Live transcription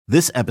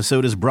This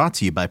episode is brought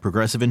to you by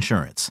Progressive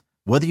Insurance.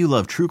 Whether you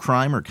love true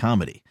crime or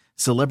comedy,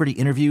 celebrity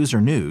interviews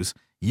or news,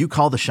 you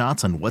call the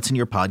shots on what's in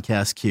your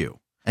podcast queue.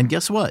 And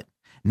guess what?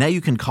 Now you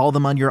can call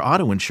them on your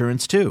auto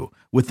insurance too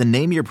with the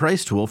Name Your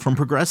Price tool from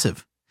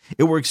Progressive.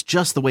 It works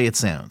just the way it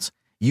sounds.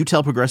 You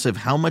tell Progressive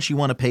how much you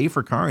want to pay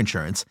for car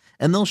insurance,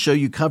 and they'll show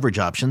you coverage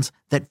options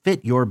that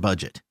fit your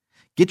budget.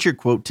 Get your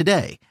quote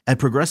today at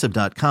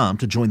Progressive.com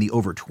to join the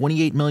over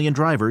 28 million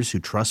drivers who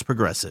trust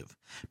Progressive.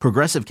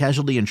 Progressive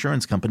Casualty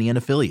Insurance Company and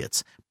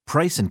Affiliates.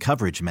 Price and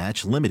coverage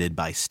match limited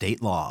by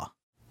state law.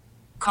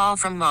 Call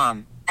from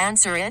mom.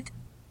 Answer it.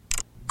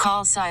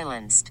 Call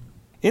silenced.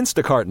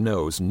 Instacart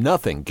knows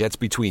nothing gets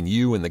between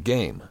you and the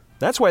game.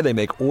 That's why they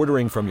make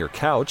ordering from your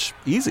couch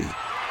easy.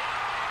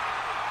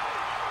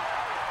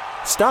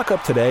 Stock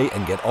up today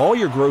and get all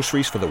your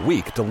groceries for the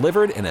week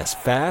delivered in as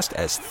fast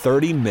as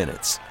 30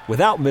 minutes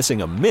without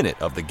missing a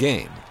minute of the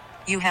game.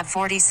 You have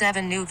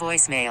 47 new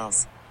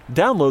voicemails.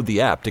 Download the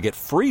app to get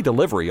free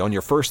delivery on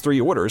your first 3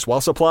 orders while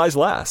supplies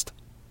last.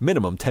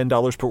 Minimum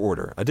 $10 per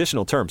order.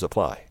 Additional terms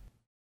apply.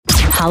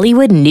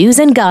 Hollywood news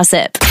and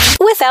gossip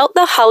without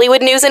the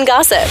Hollywood news and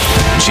gossip.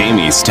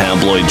 Jamie's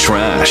Tabloid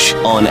Trash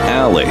on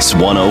Alice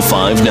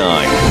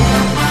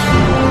 105.9.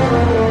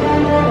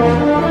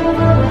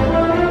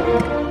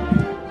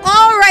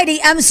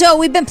 So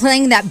we've been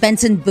playing that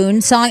Benson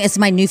Boone song. It's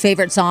my new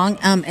favorite song.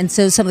 And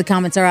so some of the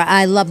comments are,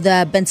 I love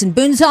the Benson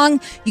Boone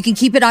song. You can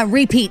keep it on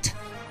repeat.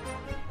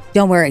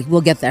 Don't worry,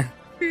 we'll get there.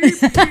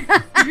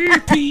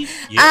 Repeat.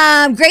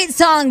 Yeah. Great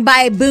song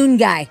by Boone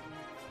guy.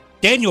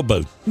 Daniel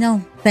Boone.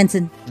 No,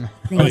 Benson.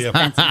 Benson.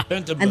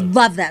 Benson I Boone.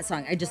 love that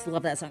song. I just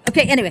love that song.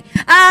 Okay, anyway,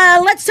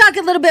 let's talk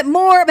a little bit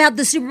more about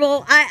the Super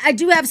Bowl. I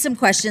do have some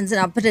questions,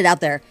 and I'll put it out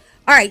there.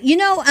 All right,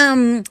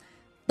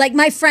 like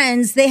my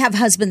friends, they have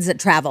husbands that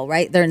travel,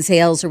 right? They're in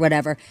sales or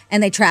whatever,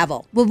 and they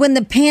travel. Well, when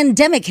the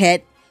pandemic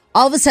hit,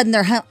 all of a sudden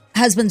their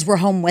husbands were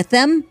home with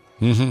them.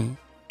 Mm-hmm.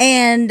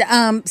 And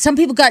some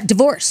people got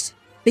divorced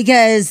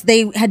because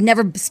they had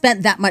never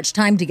spent that much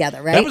time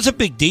together, right? That was a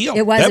big deal.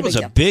 It was that a big was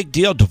deal. a big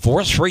deal.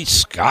 Divorce rate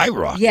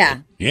skyrocketed. Yeah.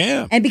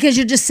 Yeah. And because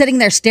you're just sitting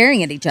there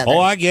staring at each other. Oh,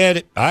 I get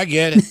it. I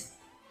get it.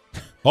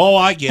 Oh,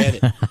 I get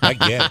it. I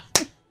get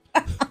it.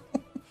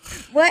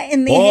 What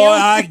in the Oh, hell?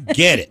 I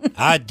get it.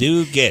 I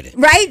do get it.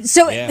 Right?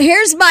 So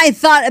here's my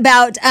thought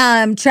about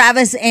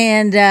Travis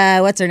and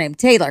what's her name?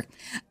 Taylor.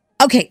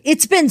 Okay,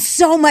 it's been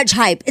so much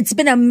hype. It's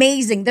been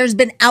amazing. There's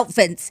been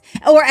outfits,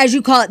 or as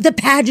you call it, the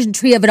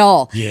pageantry of it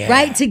all. Yeah.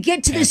 Right? To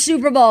get to the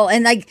Super Bowl,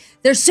 and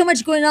there's so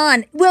much going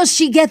on. Will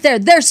she get there?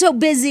 They're so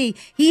busy.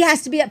 He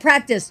has to be at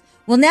practice.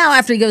 Well, now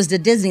after he goes to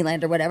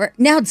Disneyland or whatever,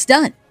 now it's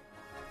done.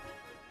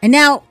 And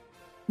now,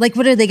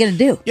 what are they going to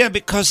do? Yeah,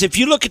 because if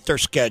you look at their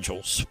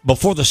schedules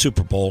before the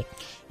Super Bowl,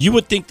 you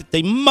would think that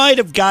they might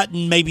have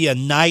gotten maybe a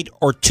night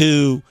or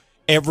two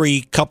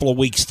every couple of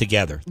weeks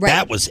together. Right.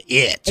 That was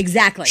it.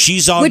 Exactly.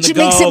 She's on Which the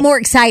go. makes it more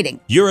exciting.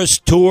 Eura's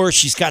tour.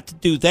 She's got to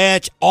do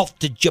that. Off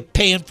to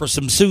Japan for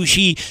some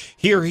sushi.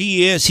 Here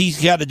he is.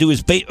 He's got to do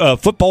his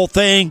football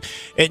thing.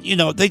 And,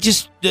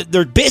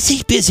 they're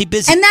busy.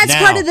 And that's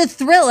part of the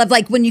thrill of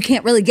when you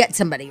can't really get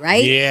somebody,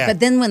 right? Yeah. But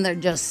then when they're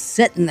just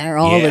sitting there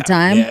all the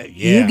time, yeah.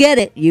 you get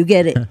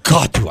it.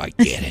 God, do I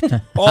get it.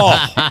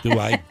 Oh, do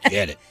I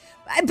get it.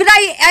 But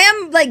I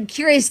am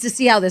curious to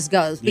see how this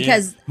goes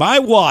because my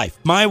wife,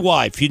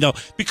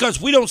 because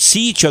we don't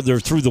see each other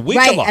through the week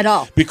right, a lot. At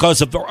all.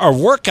 Because of our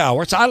work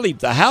hours. I leave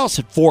the house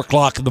at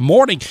 4:00 in the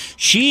morning.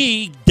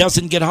 She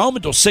doesn't get home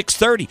until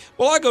 6:30.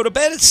 Well, I go to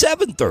bed at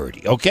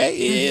 7:30.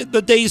 Okay,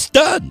 the day's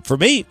done for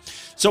me.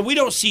 So we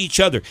don't see each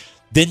other.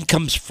 Then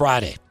comes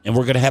Friday, and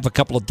we're going to have a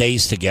couple of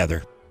days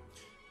together.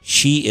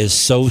 She is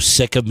so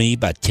sick of me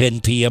by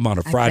 10 p.m. on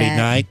a Friday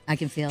night. I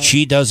can feel it.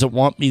 She doesn't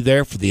want me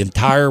there for the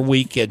entire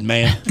weekend,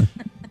 man.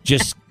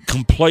 Just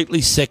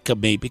completely sick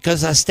of me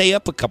because I stay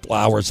up a couple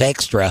hours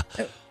extra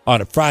on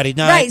a Friday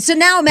night. Right. So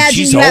now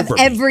imagine you have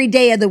every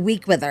day of the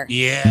week with her.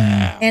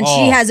 Yeah. And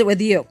she has it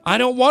with you. I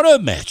don't want to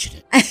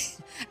imagine it.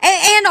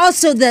 And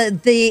also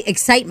the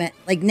excitement,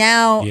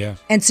 now. Yeah.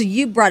 And so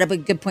you brought up a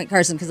good point,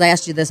 Carson, because I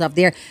asked you this off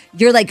the air.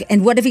 You're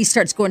and what if he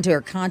starts going to her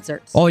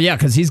concerts? Oh, yeah,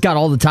 because he's got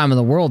all the time in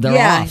the world. They're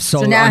off.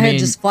 So now he'll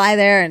just fly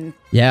there and...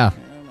 Yeah.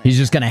 He's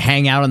just going to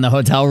hang out in the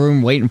hotel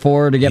room waiting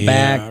for her to get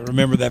back. I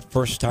remember that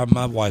first time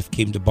my wife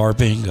came to Bar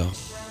Bingo.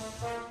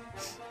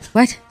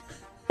 What?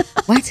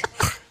 What?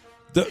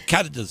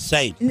 Kind of the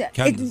same.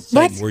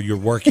 Where you're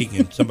working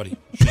and somebody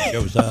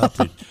shows up,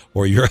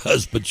 or your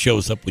husband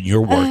shows up when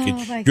you're working.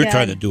 You're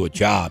trying to do a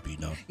job,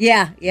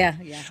 Yeah.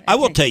 I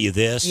will tell you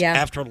this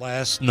after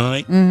last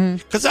night,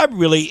 because I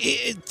really,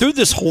 through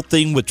this whole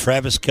thing with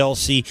Travis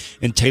Kelce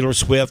and Taylor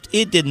Swift,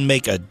 it didn't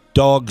make a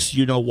dog's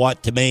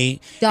what to me.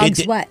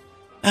 Dog's what?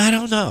 I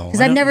don't know.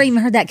 Because I've never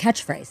even heard that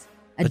catchphrase.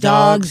 A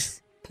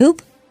dog's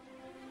poop?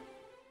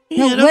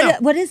 Yeah, no,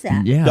 what is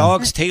that? Yeah.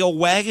 Dog's tail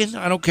wagging.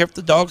 I don't care if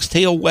the dog's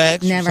tail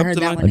wags. Never heard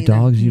that like one A either.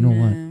 dog's, you know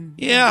what?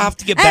 Yeah, I'll have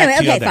to get back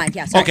to you on that. Fine.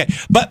 Yeah, sorry. Okay,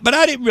 but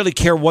I didn't really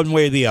care one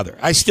way or the other.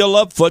 I still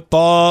love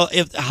football.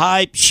 If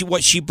hype,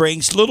 what she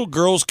brings, little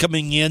girls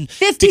coming in.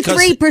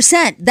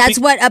 53%. That's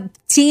what a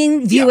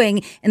teen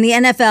viewing in the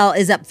NFL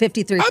is up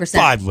 53%. I'm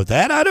fine with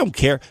that. I don't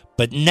care.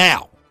 But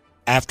now,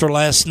 after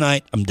last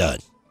night, I'm done.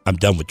 I'm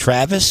done with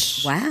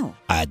Travis. Wow.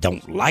 I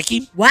don't like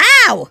him.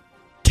 Wow.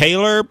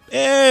 Taylor,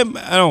 I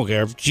don't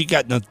care. She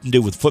got nothing to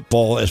do with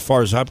football as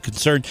far as I'm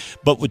concerned.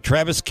 But with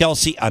Travis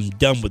Kelce, I'm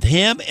done with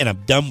him, and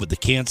I'm done with the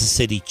Kansas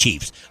City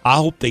Chiefs. I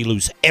hope they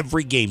lose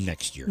every game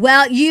next year.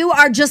 Well, you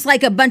are just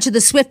like a bunch of the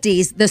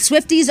Swifties. The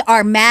Swifties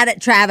are mad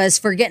at Travis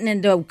for getting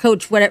into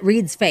Coach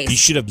Reed's face. He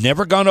should have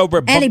never gone over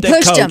and And he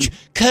bumped that pushed coach. him.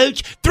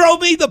 Coach, throw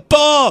me the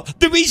ball.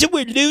 The reason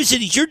we're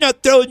losing is you're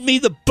not throwing me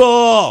the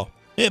ball.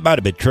 It might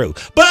have been true,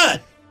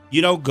 but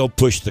you don't go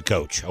push the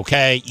coach,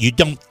 okay? You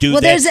don't do that.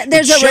 Well, there's It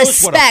a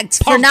shows what a respect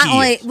for punk not he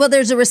only. is. Well,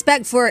 there's a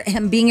respect for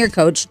him being your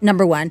coach,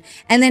 number one,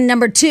 and then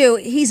number two,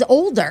 he's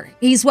older.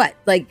 He's what,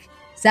 like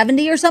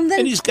 70 or something?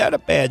 And he's got a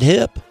bad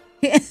hip.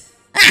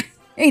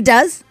 He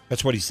does.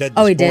 That's what he said.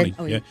 Oh, this he did?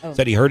 morning. Oh, Yeah.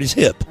 Said he hurt his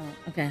hip.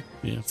 Okay.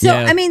 Yeah. So,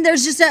 Yeah. I mean,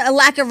 there's just a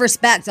lack of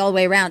respect all the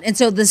way around. And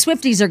so the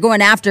Swifties are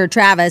going after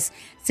Travis,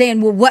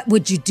 saying, well, what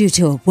would you do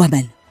to a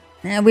woman?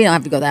 We don't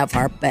have to go that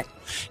far, but.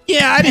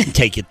 Yeah, I didn't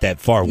take it that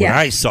far when Yeah.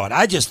 I saw it.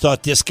 I just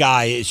thought this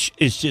guy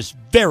is just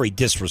very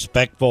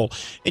disrespectful.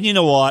 And you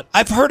know what?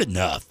 I've heard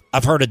enough.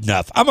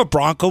 I'm a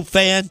Bronco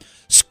fan.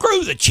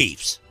 Screw the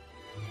Chiefs.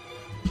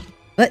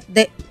 But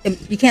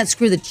you can't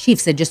screw the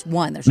Chiefs. They just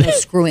won. There's no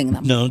screwing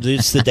them. No,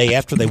 it's the day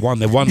after they won.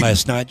 They won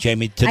last night,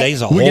 Jamie.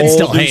 Today's a We can whole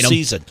still new hate 'em.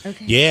 season.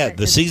 Okay. Yeah,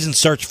 the season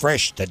starts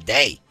fresh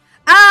today.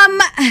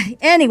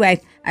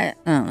 Anyway,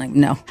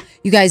 no.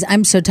 You guys,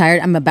 I'm so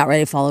tired. I'm about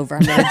ready to fall over.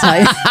 I'm going to tell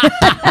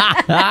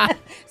you.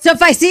 So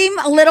if I seem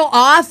a little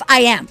off,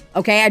 I am.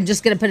 Okay, I'm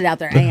just going to put it out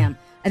there. I am.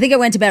 I think I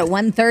went to bed at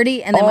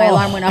 1:30, and then my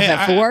alarm went off Hey,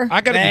 at 4.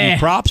 I got to give you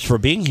props for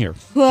being here.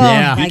 Oh,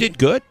 Yeah. my- You did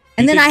good.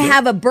 And You then did I good.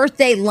 have a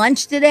birthday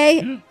lunch today,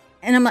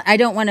 and I'm like, I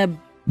don't want to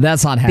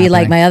That's not be happening.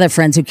 like my other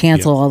friends who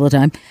cancel all the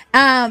time.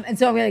 And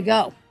so I'm going to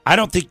go. I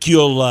don't think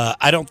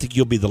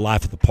you'll be the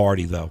life of the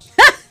party though.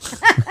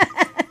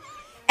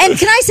 And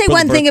can I say For the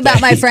one thing about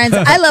birthday. my friends?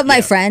 I love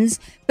my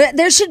friends, but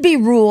there should be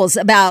rules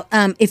about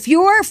if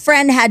your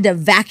friend had to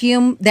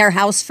vacuum their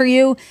house for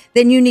you,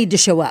 then you need to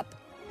show up.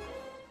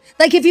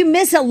 Like if you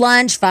miss a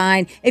lunch,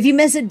 fine. If you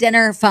miss a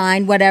dinner,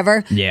 fine,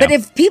 whatever. Yeah. But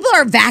if people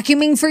are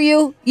vacuuming for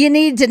you, you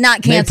need to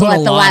not They cancel put a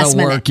at the lot last of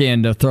minute. work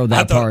in to throw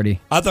that party.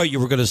 I thought you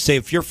were going to say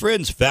if your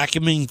friend's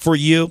vacuuming for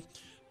you,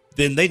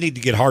 then they need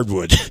to get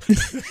hardwood.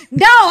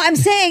 No, I'm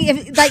saying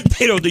if like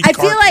They don't need I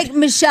feel carpet. like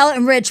Michelle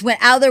and Rich went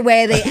out of their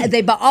way.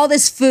 They bought all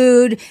this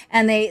food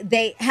and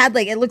they had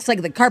like it looks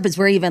like the carpets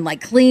were even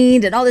like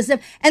cleaned and all this stuff.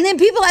 And then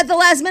people at the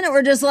last minute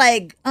were just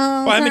like,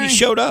 oh, Well, how many fine.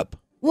 showed up?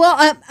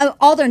 Well,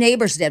 all their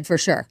neighbors did for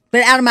sure.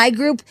 But out of my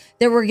group,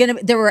 there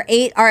were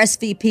 8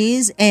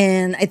 RSVPs,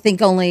 and I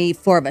think only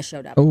 4 of us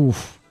showed up.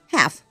 Oof.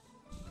 Half.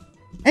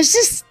 It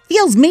just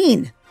feels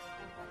mean,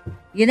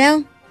 you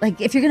know. Like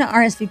if you're gonna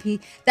RSVP,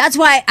 that's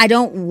why I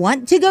don't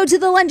want to go to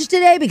the lunch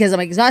today because I'm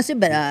exhausted.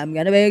 But I'm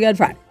gonna be a good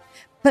friend.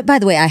 But by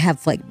the way, I have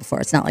flaked before.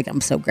 It's not like I'm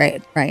so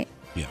great, right?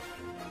 Yeah.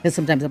 Because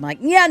sometimes I'm like,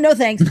 yeah, no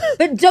thanks.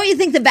 But don't you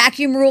think the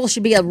vacuum rule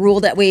should be a rule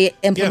that we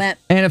implement?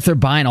 And if they're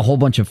buying a whole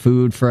bunch of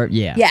food for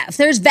Yeah, if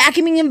there's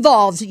vacuuming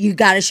involved, you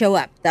got to show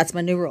up. That's my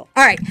new rule.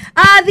 All right.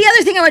 The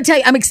other thing I want to tell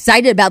you, I'm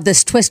excited about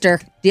this Twister.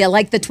 Do you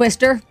like the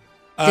Twister?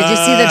 Did you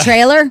see the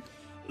trailer?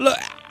 Look,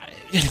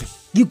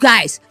 You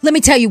guys, let me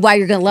tell you why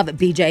you're going to love it,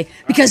 BJ.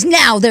 Because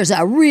now there's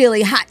a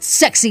really hot,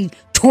 sexy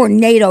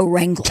tornado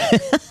wrangler.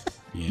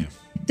 yeah.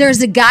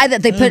 There's a guy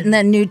that they put in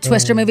the new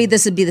Twister movie.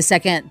 This would be the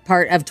second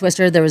part of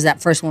Twister. There was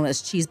that first one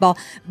was Cheeseball.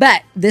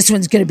 But this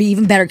one's going to be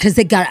even better because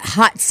they got a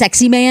hot,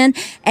 sexy man,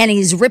 and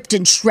he's ripped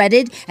and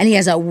shredded, and he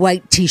has a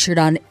white T-shirt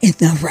on in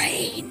the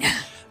rain.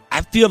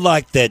 I feel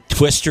like that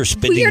Twister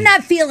spending. Well, you're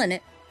not feeling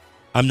it.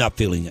 I'm not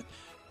feeling it.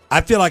 I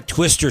feel like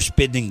Twister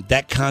spending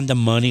that kind of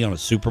money on a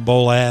Super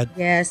Bowl ad.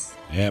 Yes.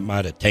 Yeah, it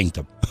might have tanked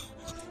them.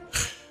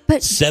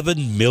 But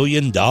 $7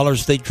 million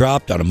they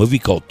dropped on a movie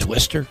called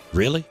Twister?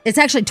 Really? it's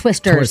actually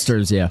Twisters.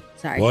 Twisters, yeah.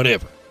 Sorry.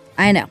 Whatever.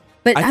 I know.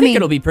 But I I, think mean,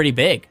 it'll be pretty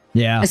big.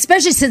 Yeah.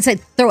 especially since they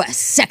throw a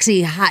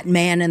sexy hot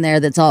man in there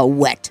that's all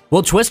wet.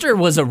 Well, Twister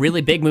was a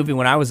really big movie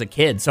when I was a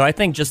kid, so I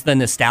think just the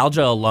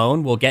nostalgia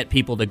alone will get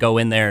people to go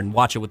in there and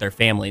watch it with their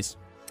families.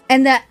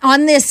 And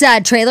on this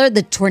trailer,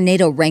 the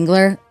Tornado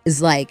Wrangler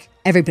is like,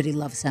 everybody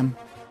loves him.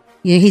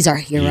 Yeah, he's our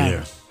hero.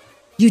 Yeah.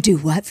 You do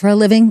what for a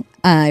living?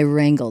 I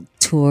wrangle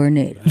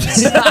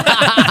tornadoes.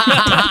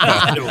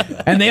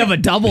 And they have a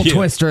double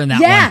twister in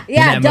that yeah, one. in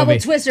yeah, that double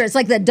movie. twister. It's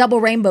like the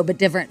double rainbow, but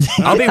different.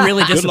 I'll be really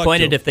luck to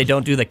disappointed 'em. if they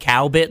don't do the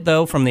cow bit,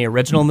 though, from the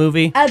original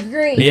movie.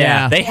 Agree.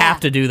 Yeah. They have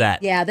to do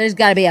that. Yeah, there's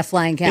got to be a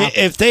flying cow.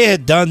 If they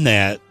had done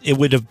that, it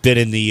would have been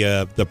in the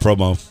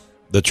promo,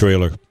 the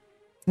trailer.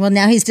 Well,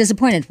 now he's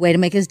disappointed. Way to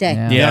make his day.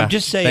 Yeah. I'm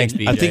just saying. Thanks,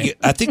 BJ.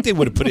 I think they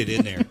would have put it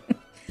in there.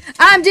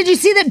 Did you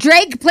see that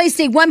Drake placed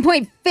a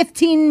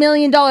 $1.15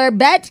 million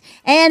bet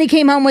and he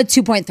came home with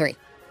 2.3?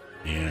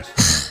 Yeah.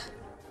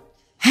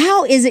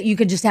 How is it you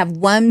could just have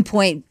 1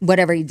 point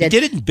whatever he did? He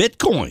did it in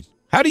Bitcoin.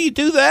 How do you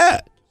do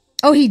that?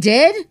 Oh, he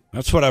did?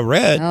 That's what I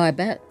read. Oh, I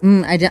bet.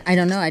 I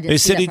don't know. I didn't. They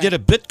said he did a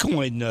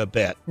Bitcoin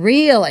bet.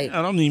 Really?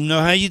 I don't even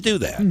know how you do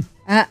that.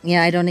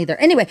 Yeah, I don't either.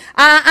 Anyway,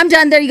 I'm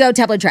done. There you go.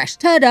 Tabloid trash.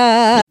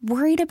 Ta-da!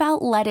 Worried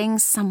about letting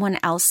someone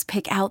else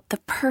pick out the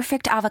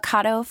perfect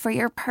avocado for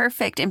your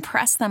perfect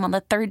impress them on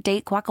the third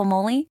date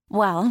guacamole?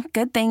 Well,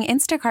 good thing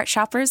Instacart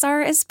shoppers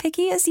are as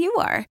picky as you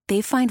are.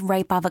 They find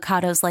ripe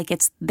avocados like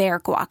it's their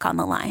guac on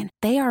the line.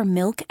 They are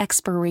milk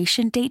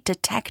expiration date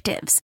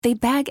detectives. They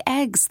bag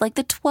eggs like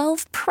the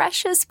 12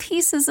 precious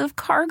pieces of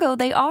cargo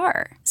they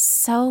are.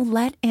 So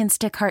let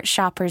Instacart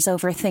shoppers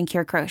overthink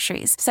your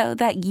groceries so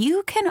that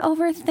you can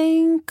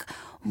overthink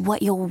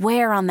what you'll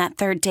wear on that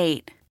third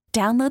date.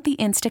 Download the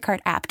Instacart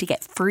app to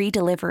get free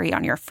delivery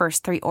on your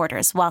first 3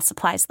 orders while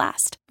supplies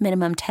last.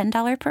 Minimum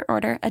 $10 per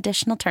order.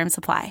 Additional terms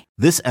apply.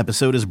 This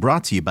episode is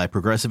brought to you by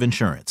Progressive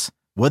Insurance.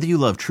 Whether you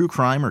love true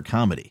crime or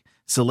comedy,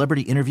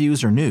 celebrity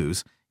interviews or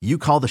news, you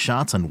call the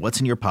shots on what's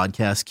in your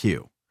podcast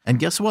queue. And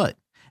guess what?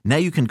 Now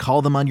you can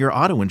call them on your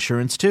auto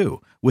insurance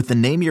too with the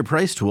Name Your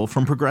Price tool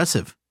from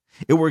Progressive.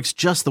 It works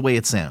just the way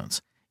it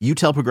sounds. You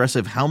tell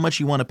Progressive how much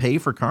you want to pay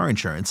for car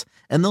insurance,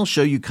 and they'll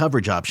show you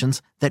coverage options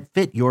that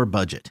fit your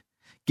budget.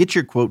 Get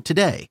your quote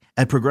today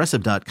at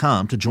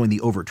Progressive.com to join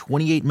the over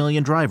 28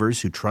 million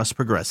drivers who trust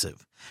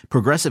Progressive.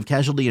 Progressive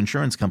Casualty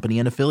Insurance Company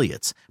and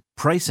Affiliates.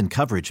 Price and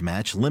coverage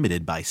match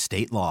limited by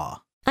state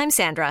law. I'm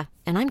Sandra,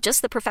 and I'm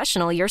just the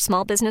professional your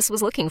small business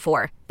was looking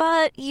for.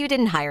 But you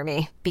didn't hire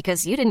me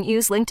because you didn't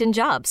use LinkedIn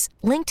Jobs.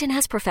 LinkedIn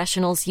has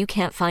professionals you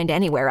can't find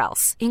anywhere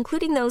else,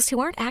 including those who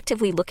aren't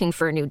actively looking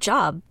for a new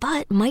job,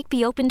 but might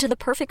be open to the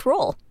perfect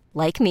role,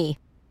 like me.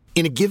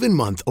 In a given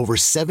month, over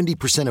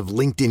 70% of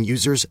LinkedIn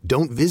users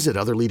don't visit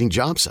other leading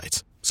job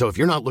sites. So if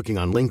you're not looking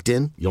on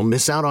LinkedIn, you'll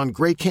miss out on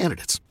great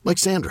candidates like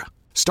Sandra.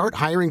 Start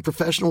hiring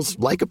professionals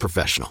like a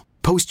professional.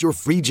 Post your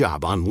free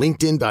job on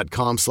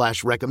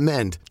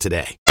linkedin.com/recommend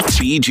today.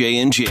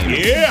 BJ and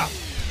Jamie. Yeah.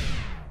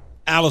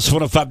 Alice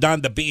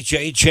 105.9, the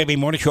BJ Jamie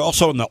Morning Show.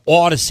 Also on the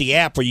Odyssey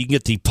app where you can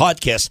get the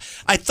podcast.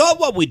 I thought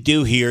what we'd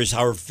do here is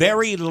our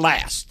very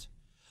last.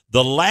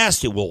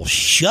 It will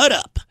shut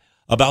up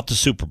about the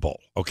Super Bowl,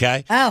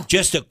 okay? Oh.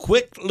 Just a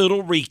quick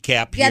little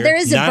recap here. Yeah, there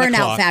is a 9 burnout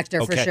o'clock.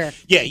 factor for sure.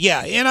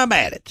 Yeah, and I'm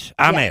at it.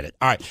 All right,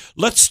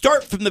 let's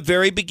start from the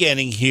very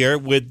beginning here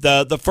with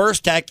the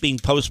first act being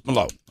Post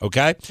Malone,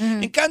 okay?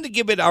 Mm-hmm. And kind of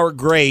give it our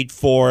grade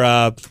for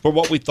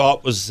what we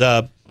thought was,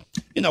 what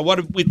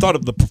we thought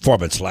of the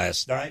performance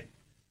last night.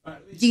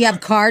 Do you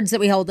have cards that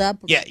we hold up?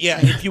 Yeah.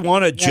 If you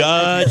want to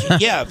judge,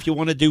 if you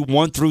want to do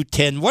 1 through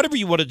 10, whatever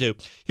you want to do.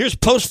 Here's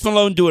Post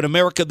Malone doing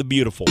 "America the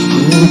Beautiful."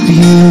 Beautiful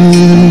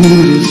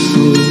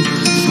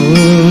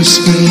for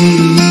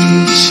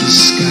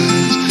spacious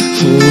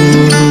skies,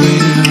 forever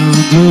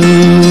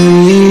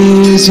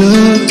is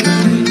a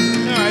time.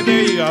 All right,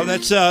 there you go.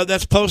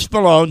 That's Post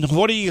Malone.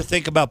 What do you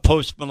think about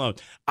Post Malone?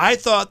 I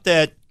thought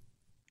that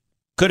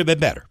could have been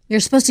better.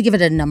 You're supposed to give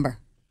it a number.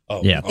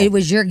 Oh, yeah. It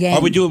was your game.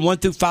 Are we doing 1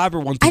 through 5 or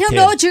 1 through 10? I don't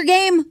know. It's your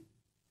game.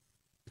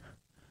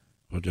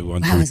 We'll do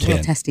 1 Wow, through it was 10. a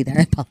little testy there.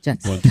 I apologize.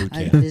 1 through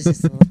 10. It was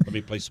just a little... Let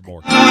me play some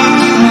more.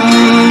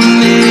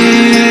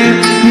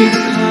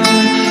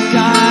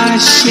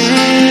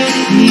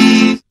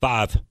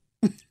 Five.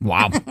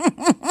 Wow.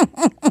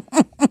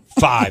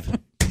 5.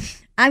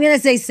 I'm going to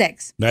say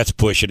 6. That's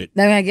pushing it.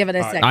 I'm going to give it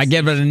a 6. I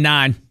give it a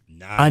 9.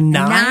 A 9?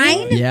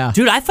 9? Yeah.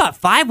 Dude, I thought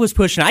 5 was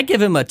pushing. I'd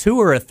give him a 2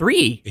 or a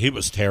 3. He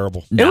was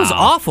terrible. It was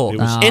awful. It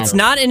was It's terrible.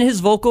 not in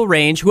his vocal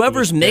range.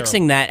 Whoever's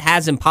mixing that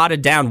has him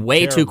potted down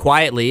way too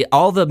quietly.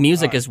 All the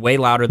music is way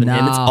louder than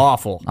him. It's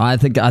awful. I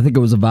think it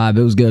was a vibe.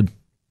 It was good.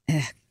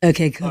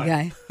 Okay, cool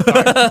guy.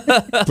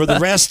 For the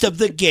rest of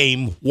the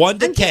game, 1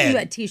 to I'm giving 10. you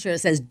a t-shirt that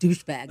says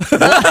douchebag. For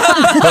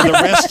the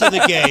rest of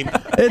the game,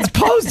 It's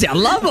Posty. I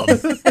love him.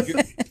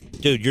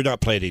 dude, you're not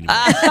playing anymore.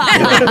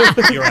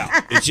 You're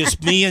out. It's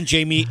just me and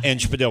Jamie and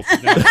Spadil. All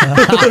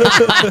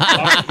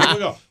right, here we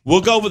go. We'll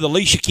go with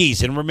Alicia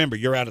Keys, and remember,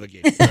 you're out of the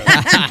game.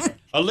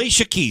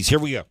 Alicia Keys, here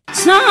we go.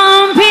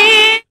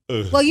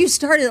 Well, you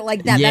started it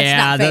like that.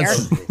 Yeah, that's not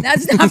fair.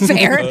 That's not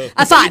fair. A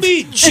What 5. do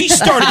you mean? She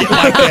started it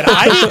like that.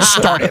 I didn't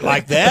start it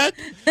like that.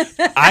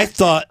 I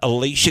thought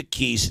Alicia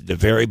Keys at the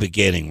very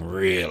beginning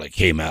really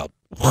came out.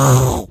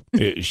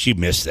 She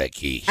missed that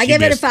key. I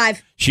give it a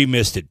 5. She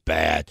missed it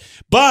bad,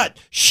 but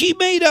she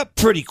made up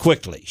pretty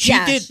quickly. She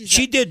Yeah, did.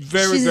 She did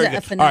very, she's very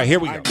a good. All right, here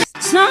we go. artist.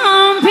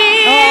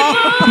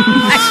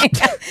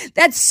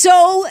 That's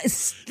so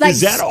like.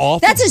 Is that awful?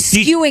 That's a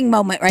skewing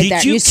moment right did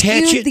there. you You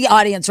catch skewed it? the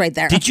audience right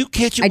there. Did you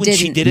catch it I when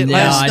she didn't. did it No,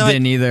 last night? I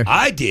didn't either.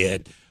 I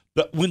did.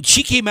 But when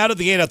she came out of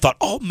the gate, I thought,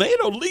 oh, man,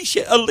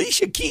 Alicia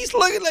Keys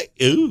looking like,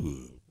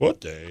 ooh,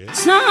 what the hell?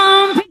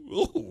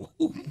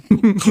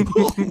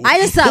 I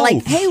just thought,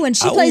 like, hey, when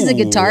she plays the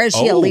guitar, is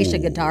she Alicia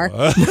guitar?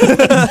 I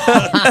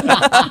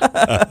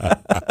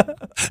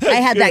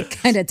had that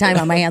kind of time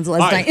on my hands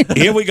last All right, night.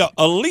 here we go.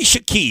 Alicia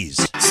Keys.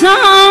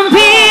 Some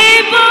people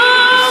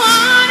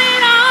want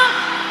it all,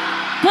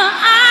 but I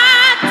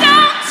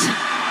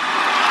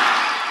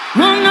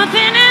don't want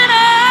nothing at all.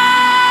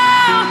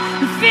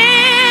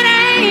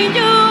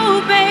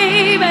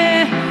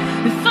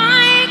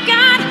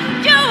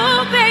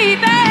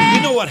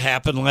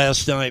 happened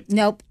last night?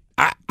 Nope.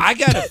 I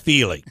got a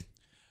feeling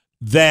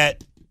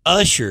that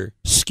Usher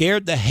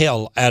scared the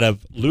hell out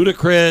of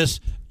Ludacris,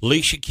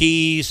 Alicia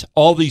Keys,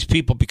 all these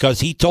people because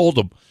he told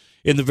them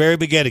in the very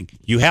beginning,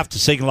 you have to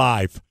sing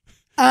live.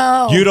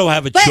 Oh. You don't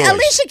have a but choice. But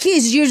Alicia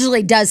Keys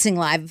usually does sing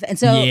live. And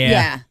so,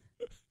 yeah.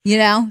 You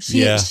know,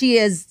 she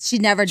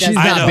never does. She's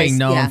not being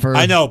known for.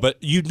 I know, but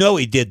you know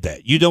he did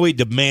that. You know he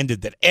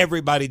demanded that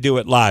everybody do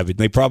it live, and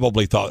they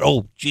probably thought,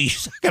 "Oh,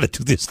 geez, I got to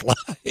do this live."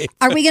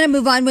 Are we going to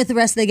move on with the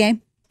rest of the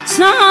game?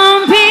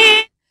 Some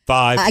people.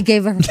 5. I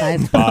gave her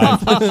 5.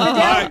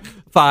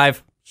 5.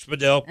 5.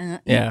 Spadell.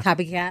 Yeah.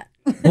 Copycat.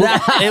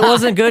 It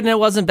wasn't good and it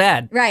wasn't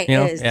bad. Right. You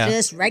know? It was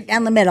just right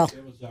down the middle.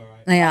 It was all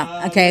right.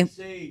 Yeah.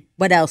 Okay.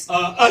 What else?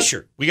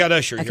 Usher. We got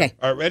Usher. Okay. Here.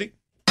 All right, ready?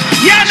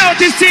 Yeah, know what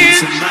this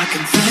is. My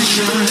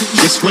confession.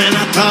 Just when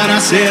I thought I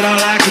said all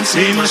I could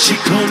say, my chick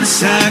on the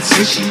side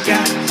said she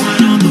got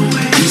one on the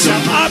way. So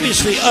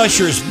obviously,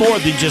 Usher is more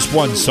than just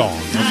one song.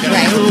 Okay?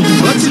 Right. I don't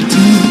know what to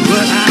do,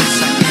 but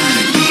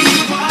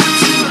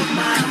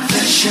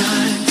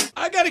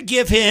I gotta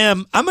give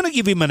him. I'm gonna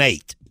give him an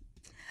 8.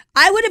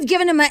 I would have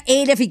given him an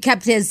 8 if he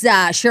kept his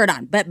shirt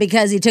on, but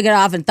because he took it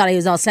off and thought he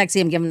was all sexy,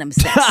 I'm giving him a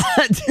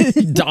 6.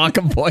 Donk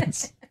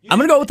points. I'm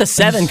going to go with the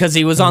 7 because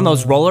he was on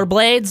those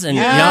rollerblades and,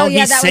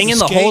 he's singing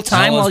the whole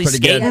time while he's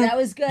skating. Yeah, that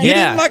was good. You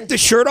didn't like the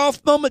shirt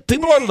off moment?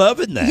 People are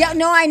loving that. Yeah,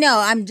 no, I know.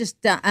 I'm just,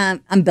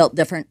 I'm built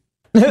different.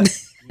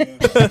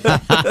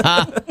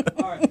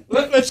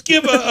 Let's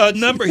give a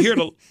number here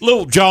to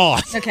Lil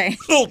Jon. Okay.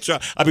 Lil Jon.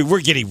 I mean, we're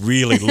getting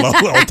really low on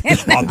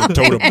the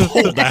totem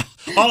pole now.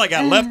 All I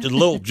got left is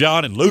Lil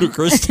Jon and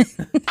Ludacris.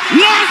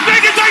 Las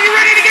Vegas, are you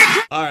ready to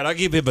get All right, I'll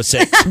give him a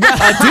 6.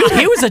 Dude,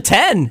 he was a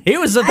 10. He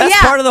was the best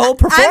part of the whole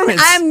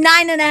performance. I'm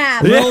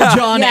 9.5. Lil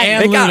Jon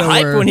and They got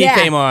hype when he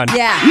came on.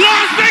 Yeah.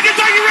 Las Vegas,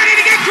 are you ready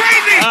to get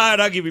crazy? All right,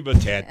 I'll give him a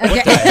 10. Okay.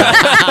 What the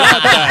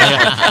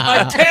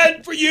hell? A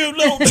 10 for you,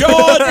 Lil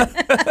Jon.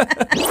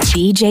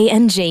 BJ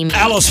and Jamie.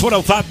 Alice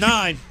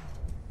 1059.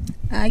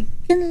 I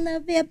can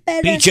love you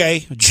better.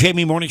 BJ,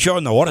 Jamie Morning Show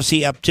on the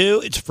Odyssey app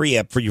too. It's a free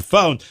app for your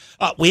phone.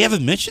 We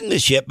haven't mentioned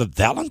this yet, but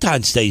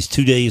Valentine's Day is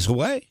 2 days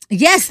away.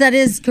 Yes, that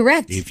is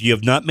correct. If you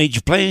have not made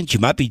your plans, you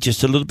might be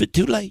just a little bit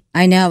too late.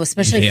 I know,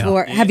 especially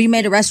for. Have you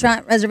made a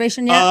restaurant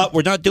reservation yet?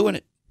 We're not doing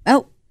it.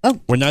 Oh.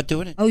 We're not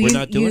doing it. Oh, We're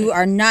not doing it. You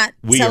are not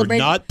We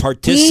celebrating? are not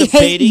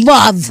participating. We hate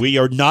love. We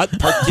are not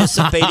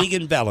participating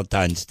in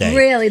Valentine's Day.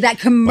 Really? That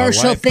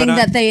commercial wife thing and I-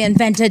 that they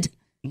invented?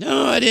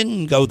 No, I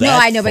didn't go that No,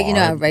 I know, far. but you know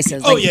how everybody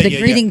says. Oh, Like, the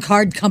greeting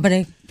card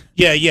company.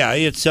 Yeah.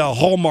 It's a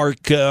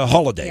Hallmark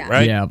holiday,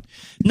 right? Yeah.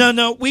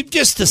 No, we've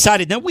just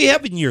decided. Now, we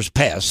have in years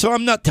past, so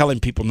I'm not telling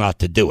people not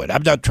to do it.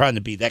 I'm not trying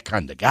to be that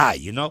kind of guy,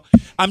 you know?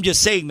 I'm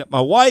just saying that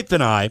my wife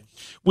and I,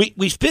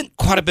 we spent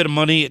quite a bit of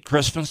money at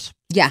Christmas.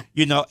 Yeah.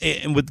 You know,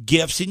 and with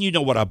gifts, and you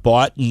know what I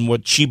bought and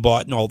what she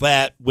bought and all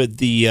that with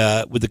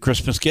the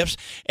Christmas gifts.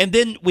 And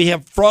then we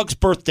have Frog's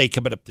birthday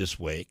coming up this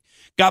week.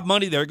 Got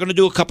money there, going to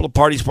do a couple of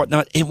parties,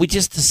 whatnot, and we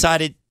just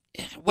decided,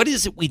 what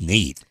is it we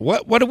need?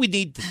 What do we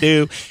need to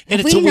do?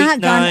 And Have we not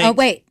gone? Oh,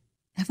 wait.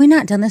 Have we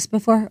not done this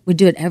before? We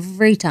do it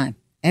every time.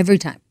 Every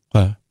time.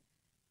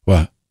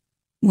 What?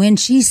 When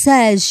she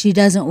says she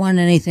doesn't want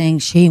anything,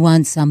 she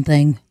wants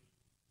something.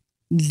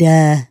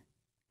 Duh.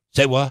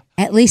 Say what?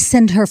 At least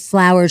send her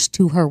flowers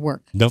to her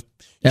work. No.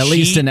 At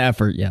least an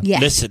effort, yeah. Yeah.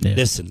 Listen.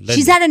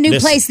 She's at a new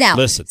place now.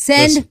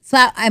 Send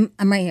flowers. I'm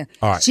right here.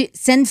 All right.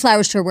 Send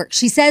flowers to her work.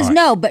 She says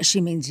no, but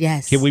she means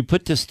yes. Can we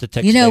put this to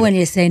text? You know when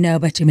you say no,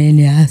 but you mean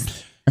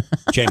yes.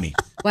 Jamie.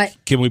 What?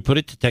 Can we put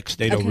it to text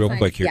NATO Okay, real fine.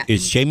 quick here? Yeah.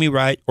 Is Jamie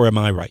right or am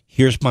I right?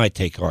 Here's my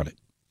take on it.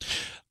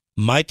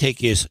 My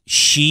take is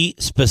she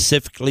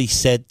specifically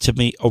said to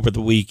me over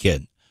the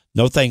weekend,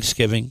 no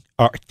Thanksgiving,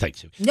 or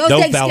Thanksgiving, No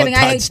Thanksgiving,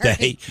 Valentine's I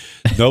hate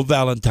Day, no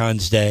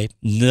Valentine's Day,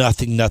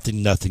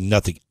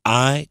 nothing.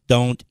 I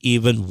don't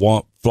even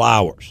want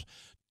flowers.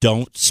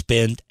 Don't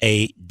spend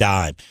a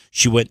dime.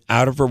 She went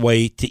out of her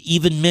way to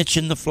even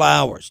mention the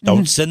flowers.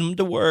 Don't send them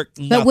to work.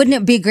 But wouldn't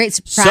it be a great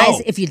surprise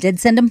So- if you did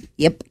send them?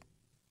 Yep.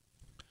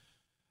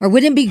 Or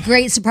wouldn't it be a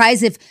great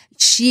surprise if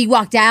she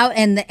walked out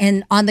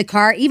and on the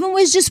car even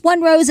was just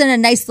one rose and a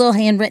nice little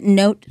handwritten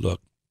note?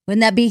 Look,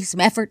 Wouldn't that be some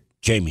effort?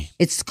 Jamie,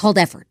 It's called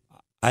effort.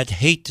 I'd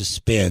hate to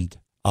spend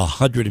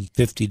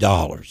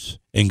 $150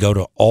 and go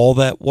to all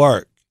that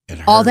work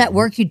and All her- that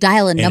work, you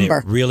dial a and number.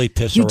 it really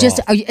piss You her just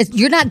off.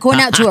 you're not going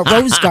out to a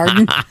rose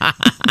garden.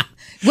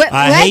 What?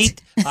 I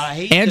hate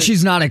And to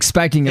she's not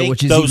expecting it, take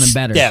which is those even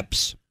better.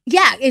 steps.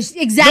 Yeah, it's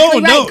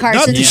exactly right, Carson.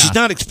 Not that she's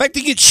not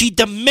expecting it. She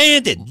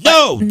demanded.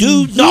 No,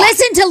 do not.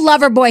 Listen to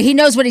Loverboy. He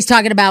knows what he's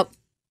talking about.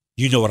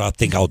 You know what I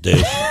think I'll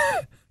do?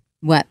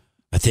 What?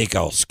 I think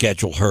I'll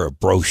schedule her a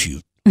bro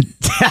shoot.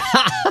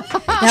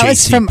 That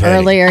was from JCPenney.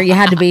 earlier. You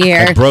had to be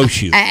here. A bro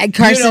shoot.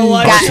 Carson You know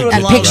what? I got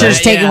would love pictures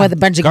that, taken yeah. with a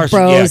bunch of Carson-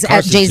 bros yeah,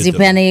 at Carson did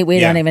JCPenney. them. We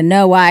Yeah. don't even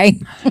know why.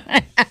 All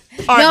right,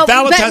 No, but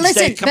Valentine's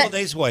listen, Day, a couple but-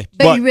 days away.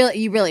 But What?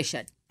 you really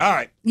should. All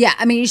right. Yeah,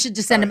 I mean, you should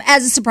just send them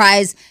as a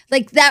surprise.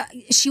 Like that,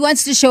 she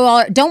wants to show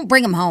all. Don't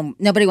bring them home.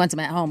 Nobody wants them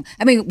at home.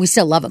 I mean, we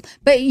still love them,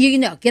 but you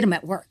know, get them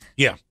at work.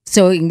 Yeah.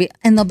 So it can be,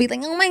 and they'll be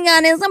like, "Oh my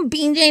God, isn't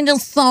BJ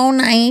just so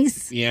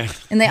nice?" Yeah.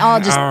 And they all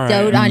just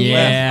dote on you.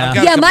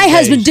 Yeah. My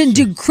husband didn't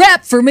do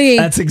crap for me.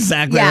 That's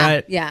exactly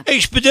right. Yeah. Hey,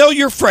 Spadil,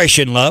 you're fresh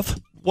in love.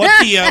 What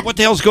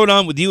the hell's going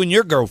on with you and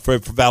your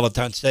girlfriend for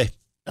Valentine's Day?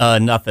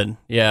 Nothing.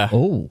 Yeah.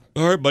 Oh.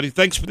 All right, buddy.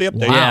 Thanks for the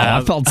update. Wow, Yeah.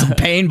 I felt some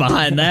pain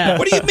behind that.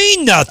 What do you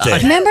mean nothing?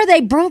 Remember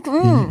they broke.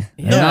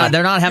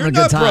 They're not having a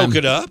You're good not time.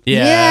 broken up.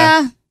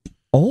 Yeah.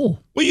 Oh.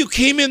 Well, you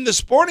came in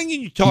this morning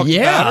and you talked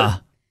about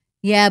her.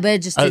 Yeah, but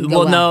it just didn't go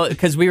well, well. no,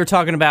 because we were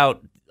talking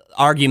about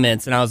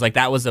arguments, and I was like,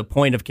 that was a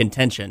point of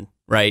contention,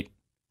 right?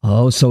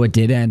 Oh, so it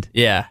did end.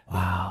 Yeah.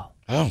 Wow.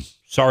 Oh,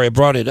 sorry I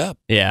brought it up.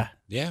 Yeah.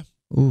 Yeah.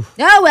 Oh,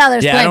 well,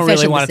 there's Yeah, I plenty don't of fish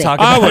really in the want to sea. talk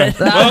I about would. it.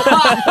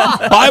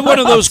 Well, buy one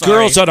of those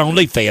girls on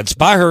OnlyFans.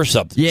 Buy her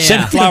something. Yeah.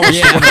 Send flowers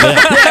Yeah. to one of them.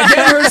 Yeah,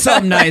 get her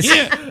something nice.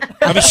 Yeah.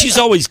 I mean, she's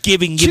always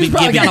giving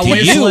probably got a to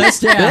wish you.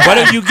 list, yeah. Why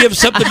don't you give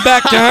something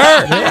back to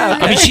her?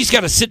 I mean, she's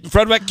got to sit in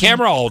front of that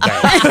camera all day.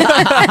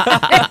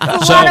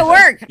 It's a lot of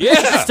work.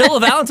 Yeah. Still a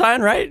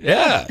Valentine, right?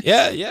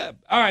 Yeah.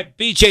 All right,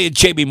 BJ and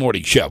Jamie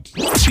Morning Show.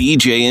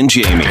 BJ and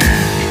Jamie.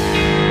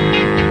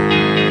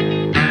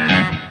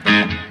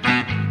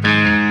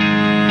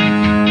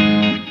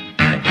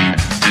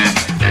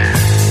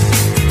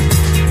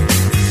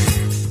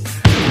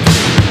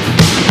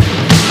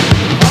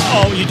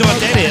 Oh, you know what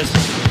that is?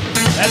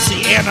 That's the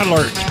ant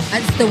alert.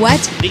 That's the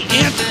what? The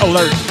ant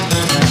alert.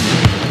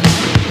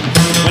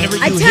 Whenever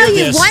you I hear tell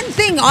you this, one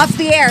thing off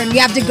the air, and you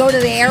have to go to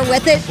the air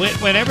with it.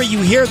 whenever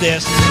you hear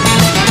this,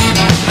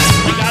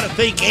 you got to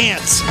think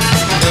ants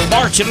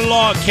marching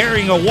along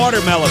carrying a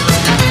watermelon.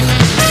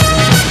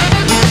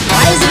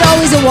 Why is it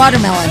always a I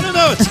watermelon? don't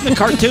know. It's in the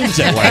cartoons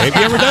that way. Have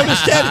you ever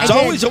noticed that? It's I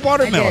did. always a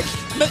watermelon.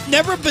 I But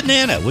never a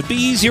banana. Would be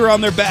easier on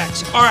their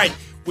backs. All right.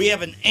 We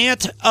have an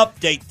ant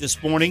update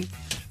this morning.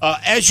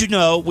 As you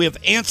know, we have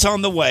ants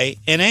on the way,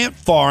 an ant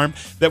farm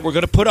that we're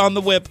going to put on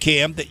the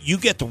webcam that you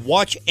get to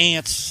watch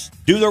ants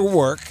do their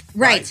work.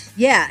 Right.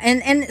 Yeah.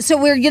 And so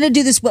we're going to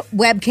do this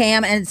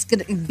webcam, and it's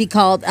going to be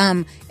called,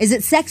 is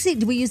it sexy?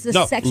 Do we use the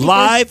No, sexy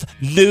live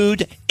first?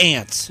 nude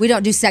ants. We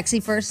don't do sexy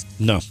first?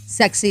 No.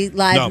 Sexy,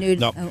 live, nude?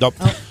 No. All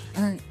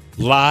right.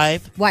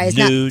 Live Why? It's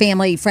nude. not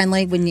family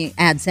friendly when you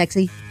add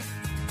sexy?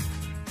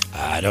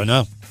 I don't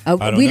know.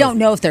 We don't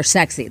know if they're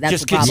sexy. That's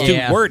Just the gets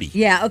problem. too wordy.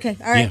 Yeah, okay.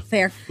 All right, Yeah.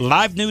 fair.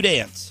 Live nude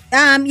ants.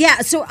 Yeah,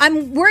 so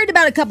I'm worried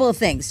about a couple of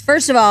things.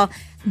 First of all,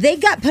 they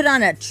got put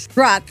on a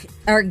truck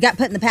or got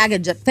put in the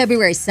package on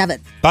February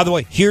 7th. By the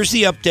way, here's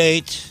the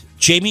update.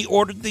 Jamie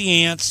ordered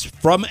the ants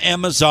from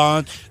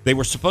Amazon. They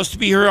were supposed to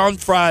be here on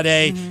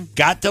Friday,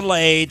 got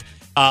delayed.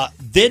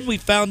 Then we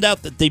found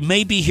out that they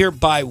may be here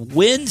by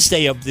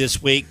Wednesday of this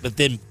week, but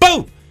then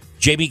boom,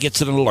 Jamie gets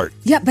an alert.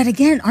 Yeah, but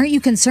again, aren't you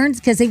concerned?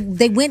 Because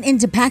they went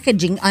into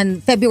packaging on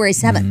February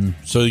 7th.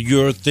 So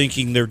you're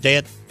thinking they're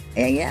dead?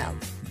 Yeah.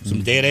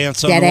 Some dead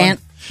ants on Dead the way? ant.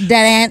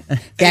 Dead ant.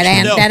 Dead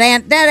ant. no. Dead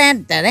ant. Dead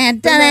ant. Dead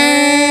ant. Dead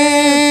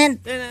ant.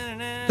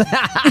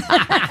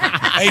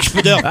 Hey,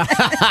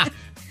 Spadil.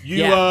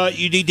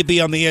 You need to be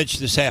on the edge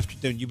this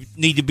afternoon. You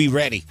need to be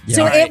ready.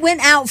 So it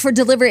went out for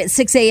delivery at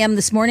 6 a.m.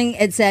 this morning.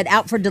 It said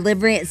out for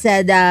delivery. It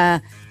said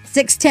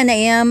 6:10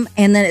 a.m.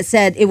 and then it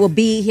said it will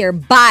be here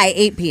by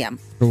 8 p.m.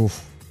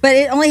 Oof. But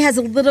it only has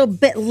a little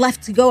bit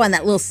left to go on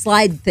that little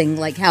slide thing,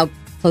 like how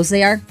close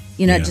they are.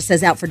 You know, it just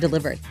says out for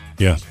delivery.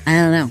 Yeah. I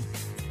don't know.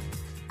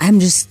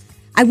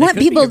 I want Could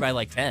be people. here by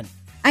like 10.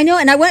 I know,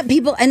 and I want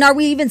people. And are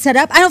we even set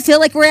up? I don't feel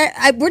like we're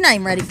not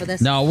even ready for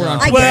this. No, we're I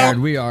unprepared. can't.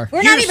 We are.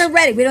 We're not even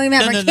ready. We don't even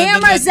have our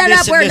camera set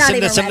up. We're not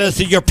even ready.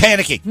 Listen. You're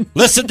panicking.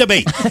 Listen to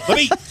me.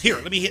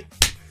 Let me hit.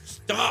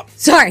 Stop.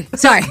 Sorry.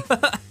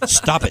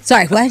 Stop it.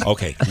 Sorry, what?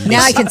 Okay.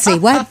 Now I can see.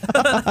 What?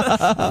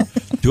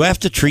 Do I have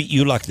to treat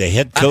you like the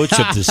head coach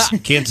of the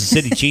Kansas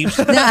City Chiefs?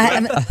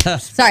 No,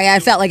 sorry, I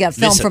felt like a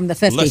film from the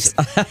 50s.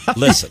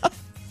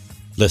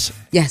 Listen.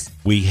 Yes.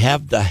 We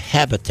have the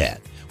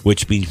habitat,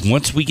 which means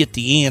once we get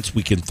the ants,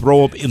 we can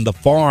throw them in the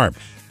farm.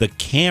 The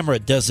camera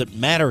doesn't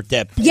matter at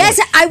that point.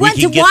 Yes, I went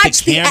we to can get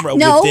watch the camera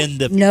no, within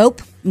the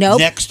nope,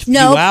 next few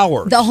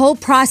hours. The whole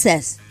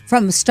process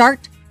from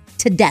start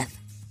to death.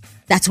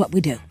 That's what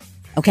we do.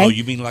 Okay. Oh,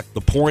 you mean like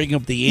the pouring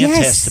of the ants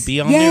has to be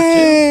on there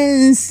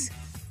Yes.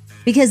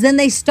 Because then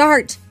they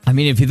start. I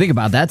mean, if you think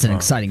about it, that's an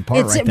exciting part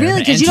It's right there. really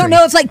the because you don't entry.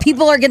 know if like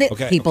people are gonna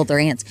Okay. people they're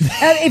ants.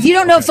 If you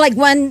don't know if like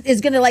one is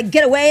gonna like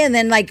get away and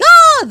then like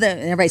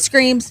everybody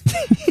screams.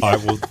 All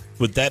right, well,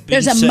 with that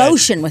being There's said,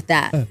 emotion with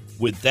that.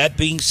 With that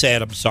being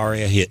said, I'm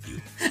sorry I hit you.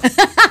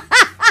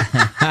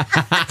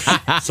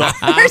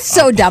 We're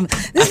so dumb.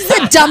 This is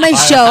the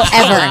dumbest show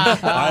ever.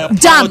 I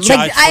Dumb. apologize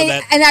Like for I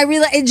that. and I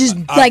realize it's just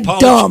I like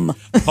dumb.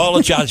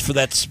 Apologize for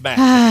that smack.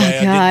 Oh,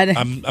 Okay?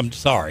 God. I'm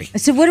sorry.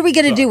 So what are we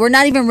gonna do? We're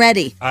not even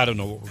ready. I don't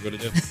know what we're gonna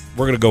do.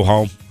 We're gonna go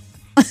home.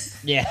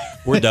 Yeah.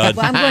 We're done.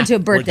 Well, I'm going to a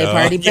birthday We're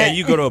done. party. Yeah, but-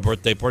 you go to a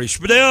birthday party.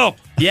 Spadil.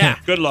 Yeah.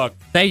 Good luck.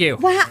 Thank you.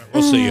 Wow.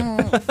 We'll see you.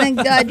 Oh,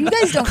 thank God. You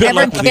guys don't Good ever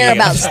luck with care the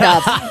about ants.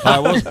 stuff.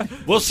 All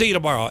right, we'll see you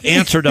tomorrow.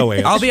 Ants or no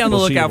ants. I'll be on the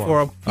We'll see you lookout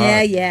for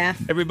tomorrow. them. Yeah.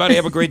 Everybody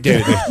have a great day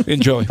today.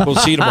 Enjoy. We'll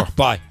see you tomorrow.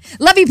 Bye.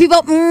 Love you,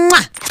 people.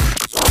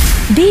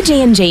 Mwah.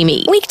 BJ and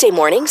Jamie, weekday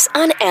mornings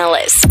on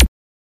Alice.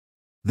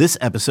 This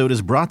episode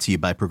is brought to you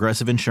by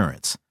Progressive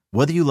Insurance.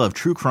 Whether you love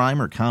true crime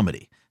or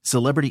comedy,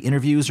 celebrity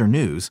interviews or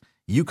news,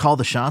 you call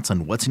the shots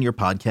on what's in your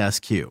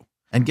podcast queue.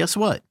 And guess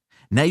what?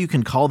 Now you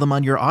can call them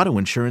on your auto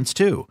insurance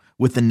too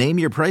with the Name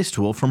Your Price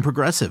tool from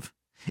Progressive.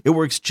 It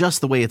works just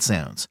the way it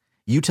sounds.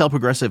 You tell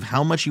Progressive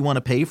how much you want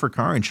to pay for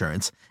car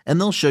insurance, and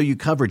they'll show you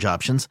coverage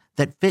options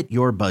that fit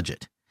your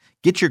budget.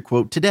 Get your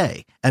quote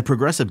today at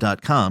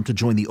Progressive.com to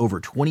join the over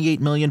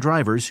 28 million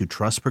drivers who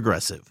trust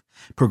Progressive.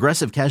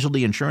 Progressive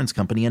Casualty Insurance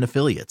Company and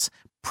Affiliates.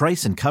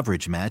 Price and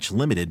coverage match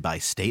limited by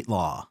state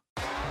law.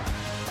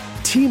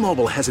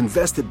 T-Mobile has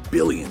invested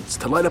billions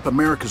to light up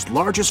America's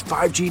largest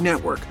 5G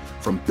network,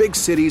 from big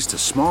cities to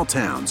small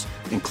towns,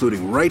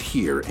 including right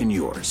here in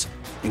yours.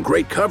 And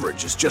great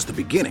coverage is just the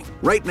beginning.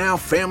 Right now,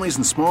 families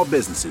and small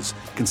businesses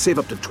can save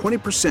up to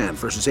 20%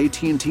 versus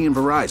AT&T and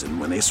Verizon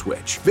when they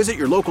switch. Visit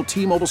your local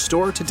T-Mobile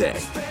store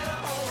today.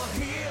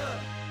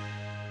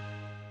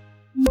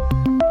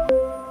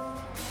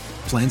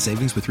 Plan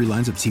savings with 3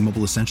 lines of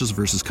T-Mobile Essentials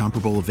versus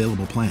comparable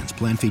available plans.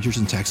 Plan features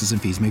and taxes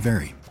and fees may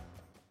vary.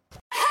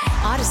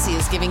 Odyssey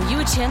is giving you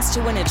a chance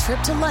to win a trip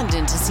to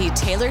London to see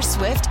Taylor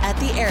Swift at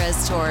the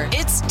Eras Tour.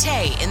 It's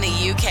Tay in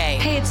the UK.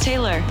 Hey, it's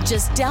Taylor.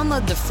 Just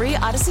download the free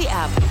Odyssey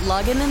app,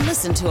 log in and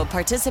listen to a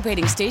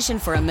participating station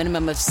for a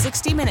minimum of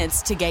 60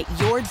 minutes to get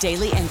your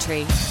daily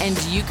entry.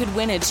 And you could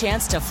win a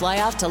chance to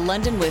fly off to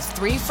London with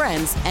 3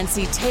 friends and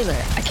see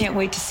Taylor. I can't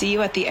wait to see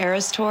you at the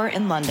Eras Tour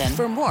in London.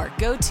 For more,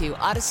 go to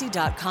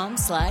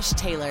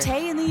odyssey.com/Taylor.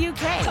 Tay in the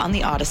UK. It's on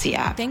the Odyssey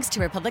app. Thanks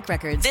to Republic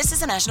Records. This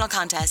is a national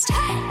contest.